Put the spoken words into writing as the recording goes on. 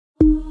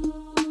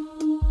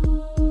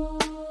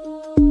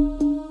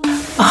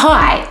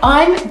Hi,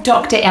 I'm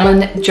Dr.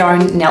 Ellen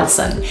Joan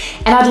Nelson,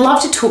 and I'd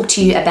love to talk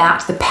to you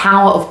about the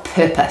power of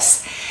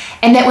purpose,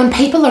 and that when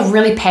people are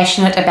really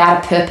passionate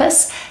about a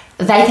purpose,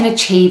 they can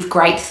achieve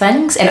great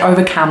things and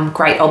overcome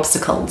great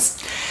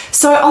obstacles.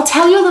 So I'll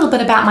tell you a little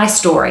bit about my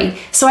story.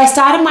 So I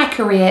started my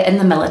career in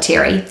the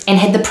military and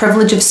had the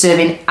privilege of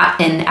serving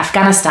in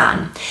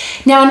Afghanistan.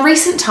 Now in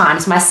recent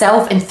times,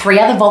 myself and 3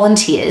 other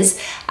volunteers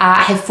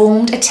have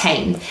formed a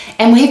team,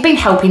 and we have been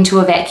helping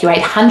to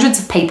evacuate hundreds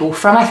of people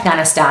from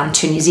Afghanistan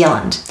to New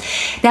Zealand.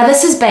 Now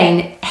this has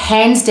been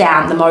hands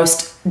down the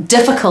most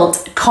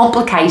difficult,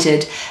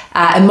 complicated,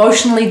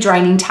 emotionally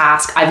draining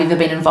task I've ever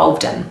been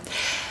involved in.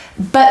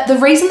 But the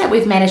reason that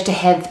we've managed to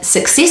have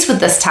success with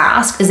this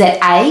task is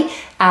that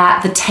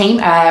the team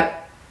are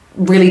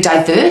really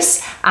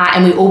diverse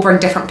and we all bring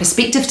different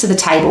perspectives to the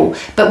table,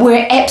 but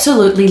we're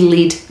absolutely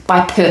led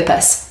by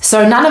purpose.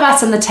 So none of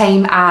us in the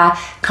team are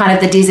kind of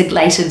the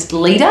designated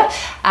leader.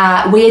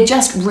 We're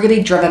just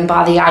really driven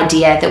by the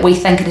idea that we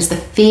think it is the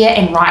fair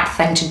and right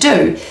thing to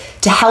do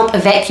to help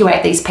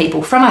evacuate these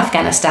people from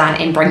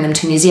Afghanistan and bring them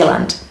to New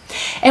Zealand.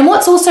 And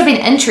what's also been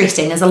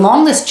interesting is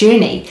along this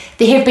journey,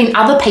 there have been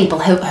other people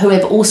who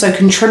have also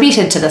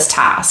contributed to this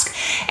task.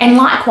 And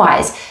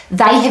likewise,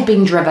 they have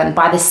been driven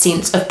by the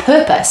sense of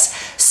purpose.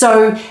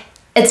 So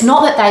it's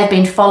not that they've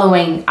been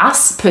following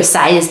us per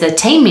se as the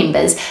team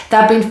members,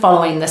 they've been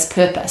following this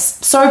purpose.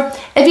 So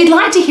if you'd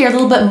like to hear a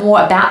little bit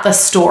more about this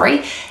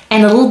story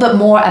and a little bit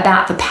more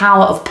about the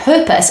power of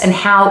purpose and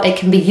how it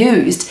can be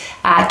used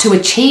to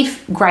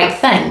achieve great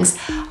things,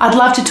 I'd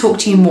love to talk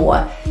to you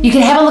more. You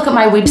can have a look at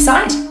my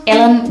website,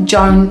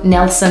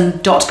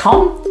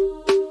 ellenjoannelson.com,